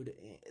ensued,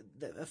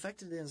 that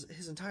affected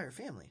his entire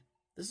family.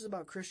 This is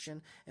about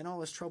Christian and all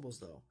his troubles,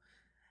 though.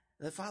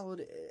 That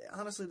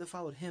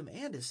followed him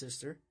and his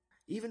sister.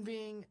 Even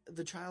being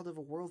the child of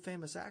a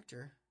world-famous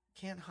actor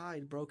can't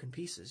hide broken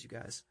pieces, you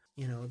guys.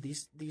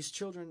 These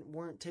children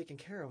weren't taken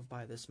care of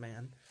by this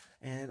man.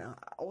 And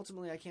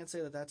ultimately, I can't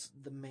say that that's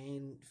the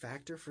main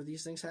factor for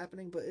these things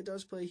happening, but it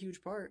does play a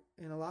huge part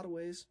in a lot of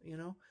ways,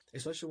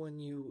 especially when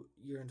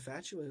you're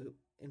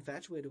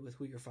infatuated with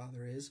who your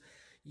father is.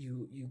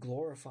 You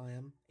glorify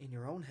him in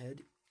your own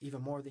head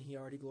even more than he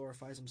already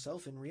glorifies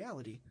himself in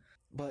reality.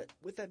 But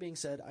with that being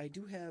said, I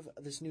do have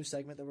this new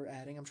segment that we're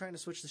adding. I'm trying to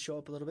switch the show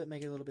up a little bit,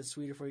 make it a little bit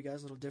sweeter for you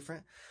guys, a little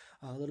different,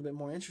 a little bit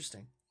more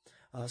interesting.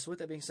 So with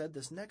that being said,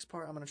 this next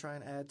part I'm going to try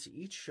and add to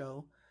each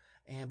show.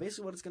 And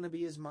basically what it's going to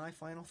be is my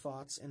final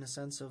thoughts in a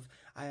sense of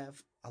I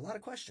have a lot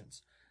of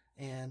questions.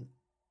 And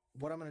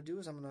what I'm going to do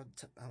is I'm going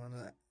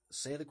to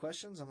say the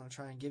questions. I'm going to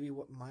try and give you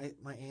what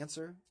my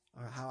answer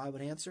or how I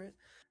would answer it.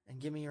 And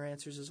give me your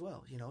answers as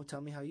well.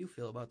 Tell me how you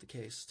feel about the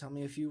case. Tell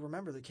me if you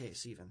remember the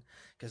case even.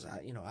 Because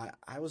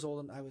I was old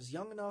and I was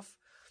young enough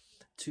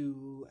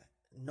to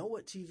know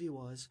what TV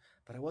was,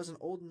 but I wasn't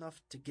old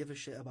enough to give a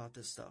shit about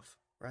this stuff,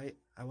 right?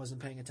 I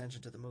wasn't paying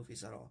attention to the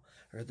movies at all,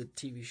 or the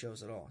TV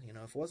shows at all. You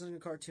know, if it wasn't a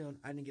cartoon,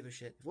 I didn't give a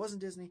shit. If it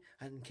wasn't Disney,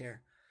 I didn't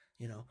care,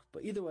 you know.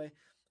 But either way,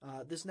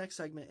 this next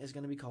segment is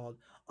going to be called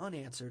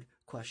Unanswered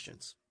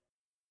Questions.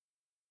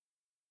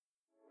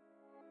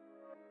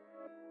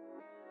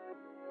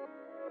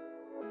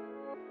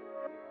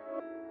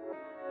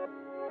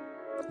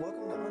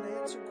 Welcome to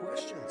Unanswered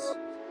Questions.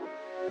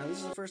 Now, this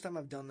is the first time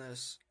I've done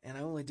this, and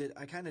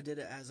I kind of did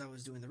it as I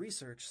was doing the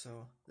research,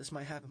 so this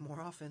might happen more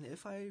often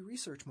if I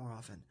research more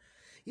often.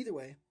 Either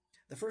way,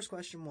 the first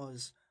question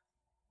was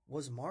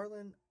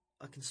Marlon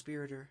a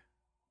conspirator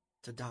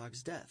to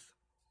Dog's death?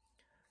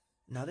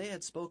 Now, they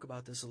had spoke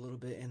about this a little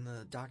bit in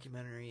the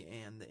documentary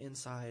and the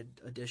Inside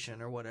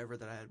Edition or whatever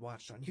that I had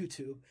watched on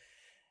YouTube,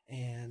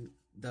 and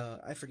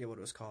I forget what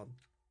it was called,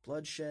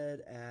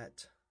 Bloodshed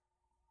at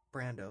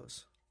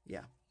Brando's.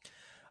 Yeah.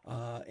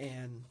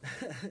 And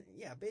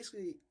yeah,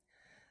 basically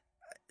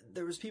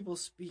there was people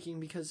speaking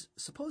because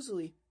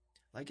supposedly,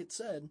 like it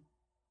said,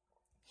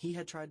 he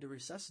had tried to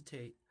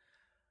resuscitate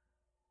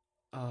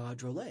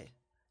Drolet.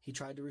 He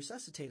tried to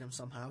resuscitate him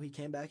somehow. He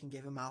came back and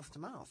gave him mouth to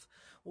mouth.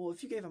 Well,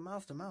 if you gave him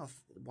mouth to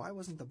mouth, why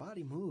wasn't the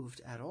body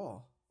moved at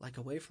all? Like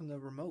away from the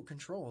remote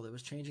control that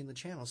was changing the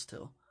channel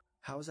still.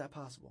 How is that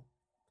possible?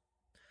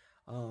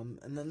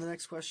 And then the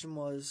next question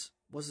was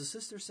the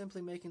sister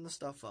simply making the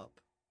stuff up?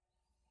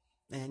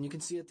 And you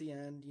can see at the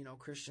end, you know,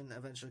 Christian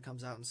eventually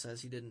comes out and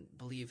says he didn't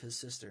believe his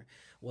sister.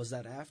 Was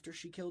that after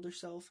she killed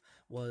herself?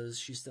 Was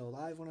she still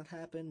alive when it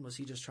happened? Was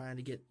he just trying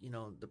to get, you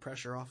know, the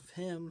pressure off of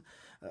him?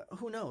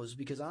 Who knows?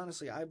 Because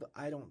honestly,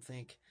 I don't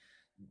think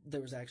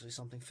there was actually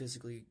something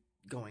physically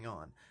going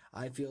on.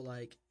 I feel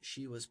like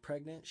she was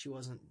pregnant. She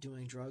wasn't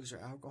doing drugs or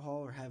alcohol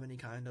or have any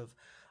kind of,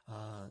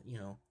 you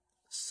know,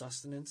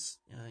 sustenance,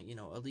 you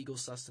know, illegal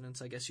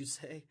sustenance, I guess you'd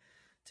say,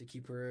 to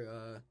keep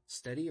her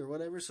steady or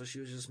whatever. So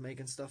she was just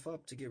making stuff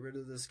up to get rid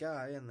of this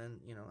guy. And then,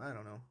 you know, I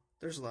don't know.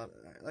 There's a lot,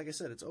 like I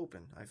said, it's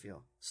open, I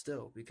feel,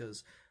 still,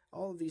 because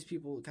all of these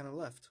people kind of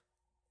left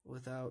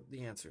without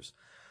the answers.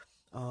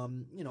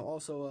 You know,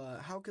 also,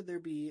 how could there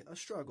be a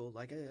struggle,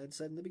 like I had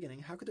said in the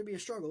beginning, how could there be a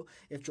struggle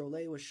if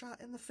Drolet was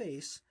shot in the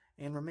face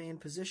and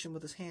remained positioned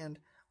with his hand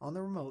on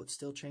the remote,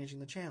 still changing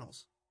the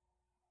channels?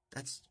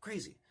 That's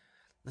crazy.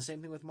 The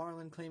same thing with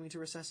Marlon claiming to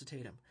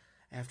resuscitate him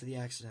after the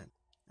accident.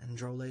 And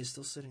Drolet's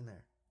still sitting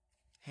there,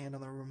 hand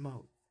on the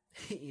remote,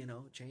 you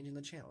know, changing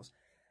the channels.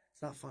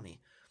 It's not funny,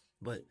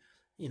 but,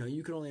 you know,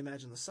 you can only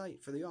imagine the sight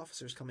for the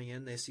officers coming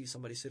in. They see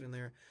somebody sitting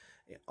there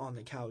on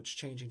the couch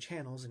changing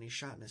channels, and he's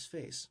shot in his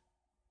face.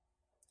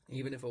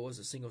 Even if it was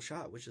a single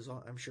shot, which is,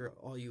 I'm sure,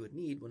 all you would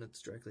need when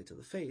it's directly to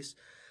the face.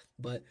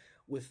 But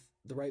with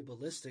the right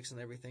ballistics and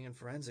everything and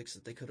forensics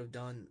that they could have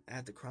done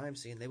at the crime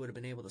scene, they would have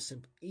been able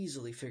to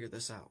easily figure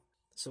this out.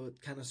 So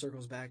it kind of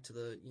circles back to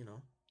the, you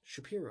know,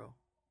 Shapiro.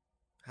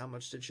 How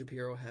much did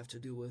Shapiro have to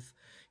do with,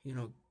 you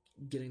know,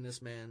 getting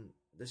this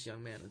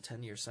young man a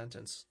 10-year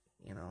sentence,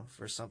 you know,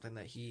 for something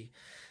that he,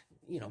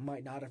 you know,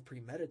 might not have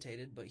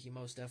premeditated, but he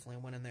most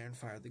definitely went in there and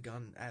fired the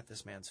gun at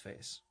this man's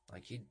face.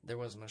 Like, there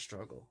wasn't a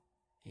struggle.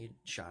 He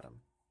shot him.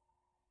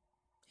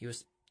 He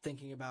was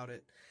thinking about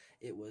it.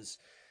 It was,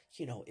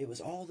 you know, it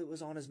was all that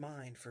was on his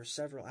mind for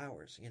several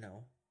hours, you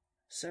know.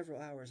 Several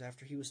hours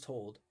after he was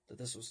told that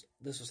this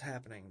was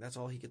happening. That's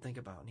all he could think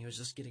about. And he was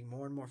just getting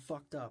more and more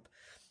fucked up.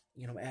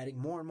 You know, adding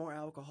more and more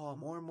alcohol,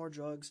 more and more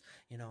drugs,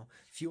 you know,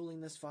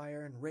 fueling this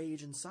fire and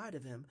rage inside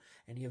of him.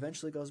 And he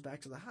eventually goes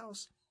back to the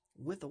house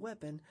with a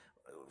weapon,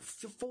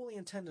 fully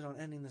intended on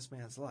ending this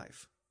man's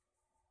life.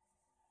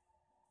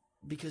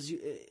 Because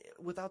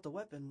without the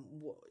weapon,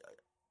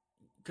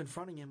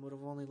 confronting him would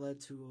have only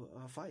led to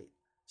a fight.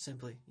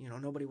 Simply, you know,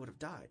 nobody would have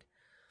died.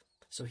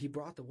 So he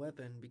brought the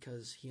weapon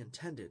because he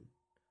intended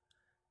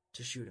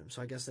to shoot him.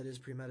 So I guess that is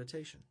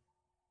premeditation.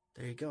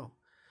 There you go.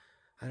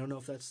 I don't know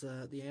if that's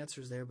the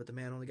answers there, but the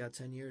man only got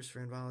 10 years for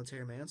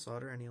involuntary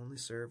manslaughter, and he only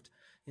served,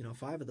 you know,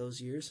 5 of those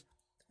years,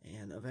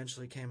 and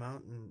eventually came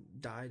out and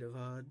died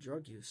of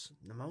drug use,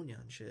 pneumonia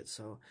and shit.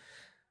 So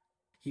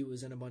he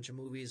was in a bunch of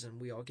movies, and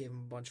we all gave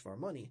him a bunch of our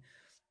money.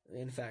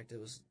 In fact, it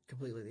was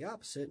completely the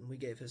opposite, and we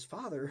gave his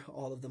father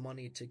all of the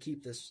money to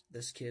keep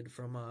this kid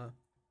from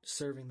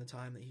serving the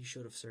time that he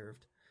should have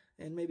served.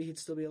 And maybe he'd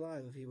still be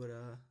alive if he would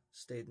have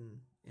stayed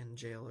in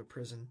jail or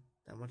prison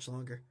that much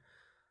longer.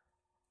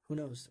 Who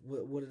knows?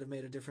 Would it have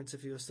made a difference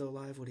if he was still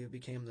alive? Would he have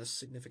become this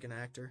significant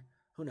actor?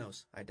 Who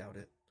knows? I doubt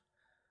it.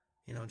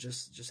 You know,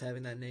 just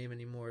having that name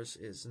anymore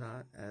is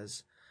not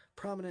as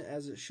prominent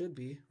as it should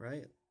be,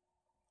 right?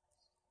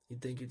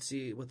 You'd think you'd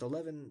see, with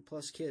 11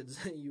 plus kids,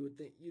 you'd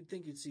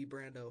think you'd see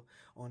Brando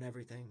on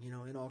everything, you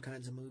know, in all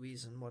kinds of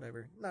movies and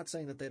whatever. Not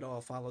saying that they'd all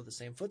follow the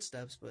same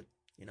footsteps, but,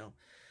 you know,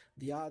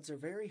 the odds are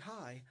very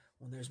high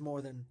when there's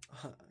more than,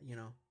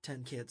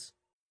 10 kids.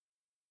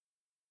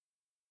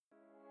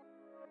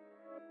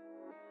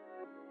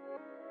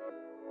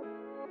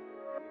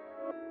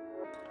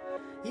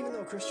 Even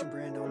though Christian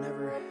Brando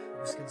never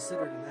was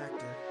considered an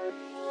actor,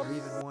 or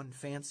even one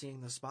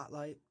fancying the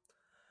spotlight,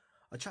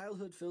 A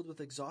childhood filled with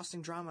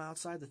exhausting drama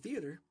outside the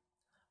theater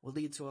will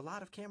lead to a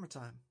lot of camera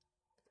time.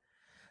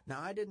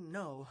 Now, I didn't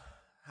know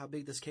how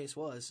big this case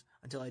was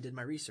until I did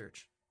my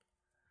research.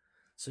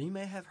 So you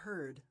may have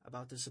heard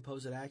about this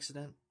supposed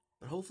accident,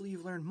 but hopefully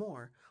you've learned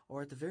more,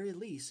 or at the very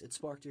least, it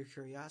sparked your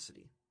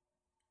curiosity.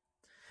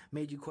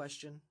 Made you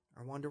question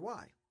or wonder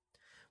why.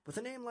 With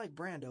a name like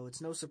Brando,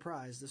 it's no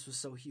surprise this was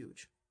so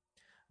huge.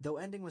 Though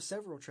ending with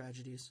several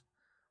tragedies,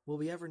 will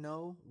we ever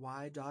know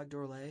why Doug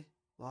Dorley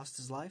lost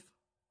his life?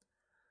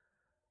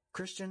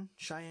 Christian,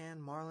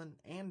 Cheyenne, Marlon,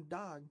 and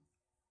Doug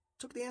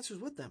took the answers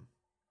with them.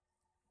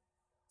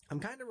 I'm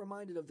kind of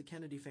reminded of the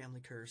Kennedy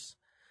family curse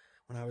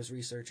when I was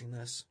researching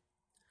this.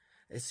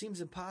 It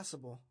seems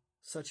impossible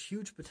such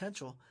huge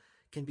potential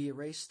can be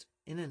erased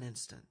in an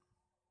instant.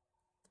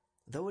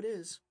 Though it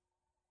is,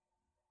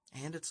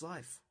 and it's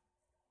life.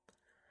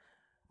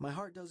 My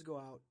heart does go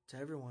out to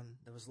everyone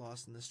that was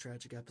lost in this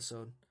tragic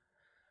episode.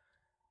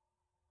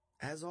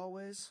 As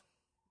always,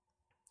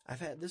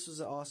 this was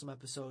an awesome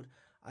episode.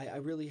 I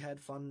really had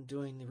fun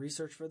doing the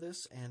research for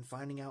this and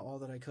finding out all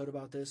that I could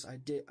about this.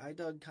 I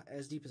dug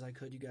as deep as I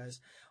could, you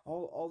guys.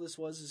 All this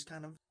is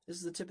this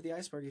is the tip of the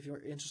iceberg if you're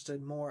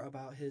interested more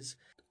about his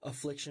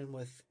affliction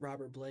with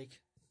Robert Blake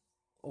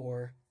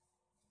or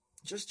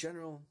just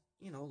general,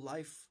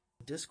 life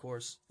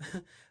discourse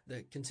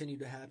that continued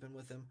to happen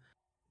with him.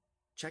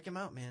 Check him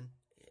out, man.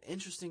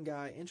 Interesting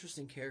guy,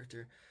 interesting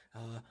character.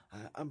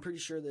 I'm pretty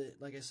sure that,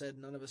 like I said,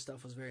 none of his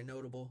stuff was very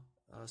notable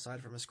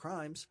aside from his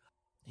crimes.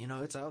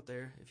 It's out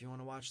there if you want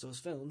to watch those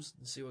films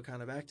and see what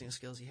kind of acting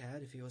skills he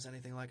had, if he was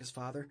anything like his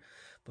father.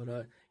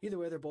 But either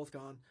way, they're both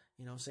gone.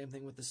 Same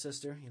thing with the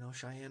sister.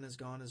 Cheyenne is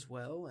gone as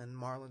well, and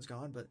Marlon's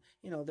gone. But,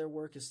 their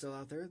work is still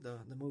out there.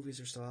 The movies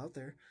are still out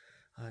there.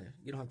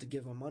 You don't have to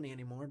give them money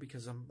anymore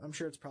because I'm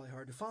sure it's probably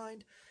hard to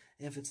find.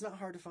 And if it's not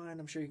hard to find,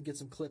 I'm sure you can get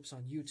some clips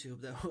on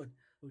YouTube that would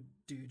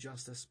do you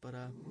justice. But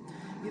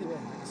either way,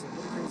 like I said,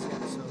 what a crazy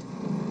episode.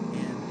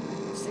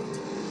 And stay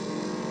tuned.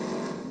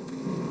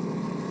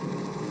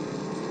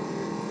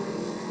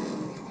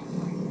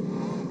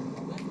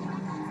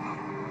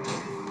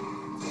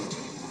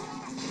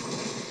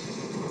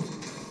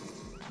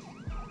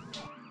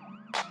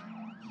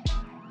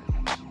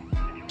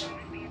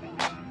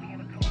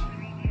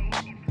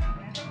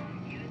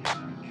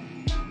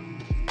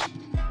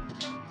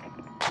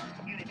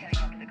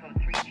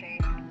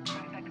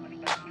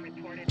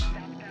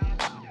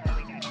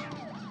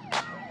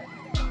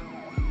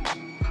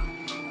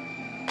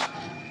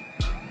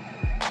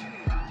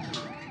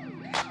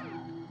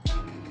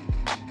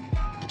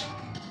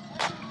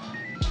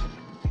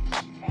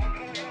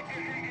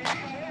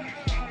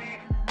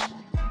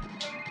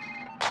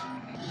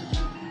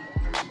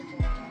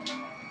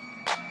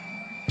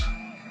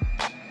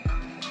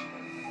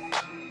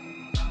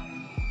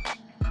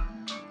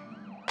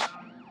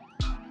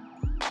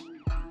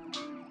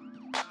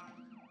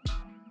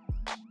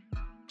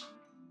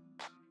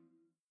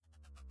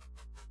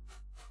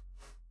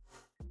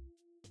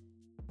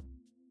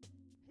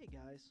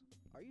 Guys,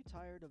 are you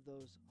tired of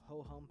those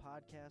ho-hum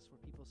podcasts where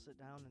people sit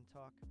down and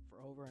talk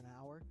for over an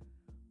hour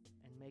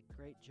and make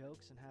great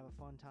jokes and have a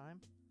fun time?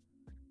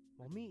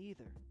 Well, me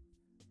either.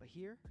 But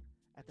here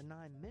at the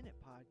 9-Minute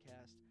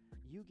Podcast,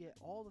 you get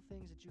all the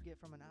things that you get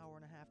from an hour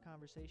and a half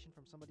conversation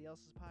from somebody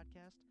else's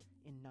podcast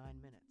in 9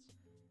 minutes.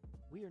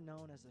 We are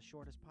known as the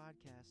shortest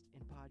podcast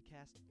in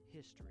podcast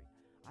history.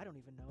 I don't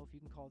even know if you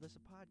can call this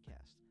a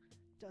podcast.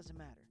 Doesn't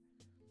matter.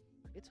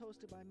 It's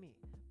hosted by me,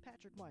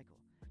 Patrick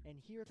Michael. And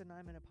here at the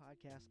 9-Minute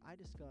Podcast, I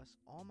discuss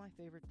all my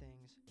favorite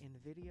things in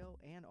video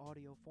and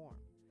audio form.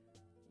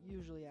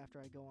 Usually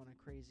after I go on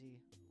a crazy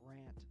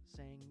rant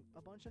saying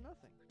a bunch of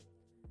nothing.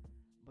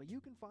 But you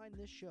can find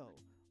this show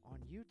on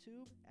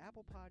YouTube,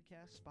 Apple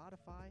Podcasts,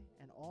 Spotify,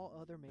 and all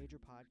other major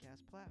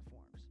podcast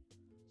platforms.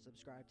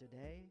 Subscribe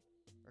today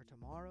or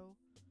tomorrow,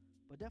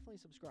 but definitely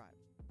subscribe.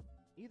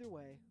 Either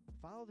way,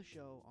 follow the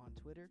show on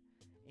Twitter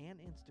and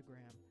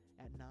Instagram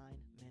at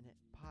 9-Minute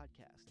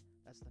Podcast.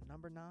 That's the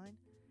number 9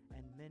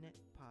 and Minute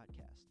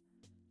Podcast.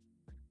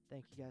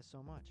 Thank you guys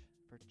so much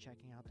for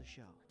checking out the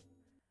show.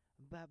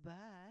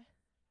 Bye-bye.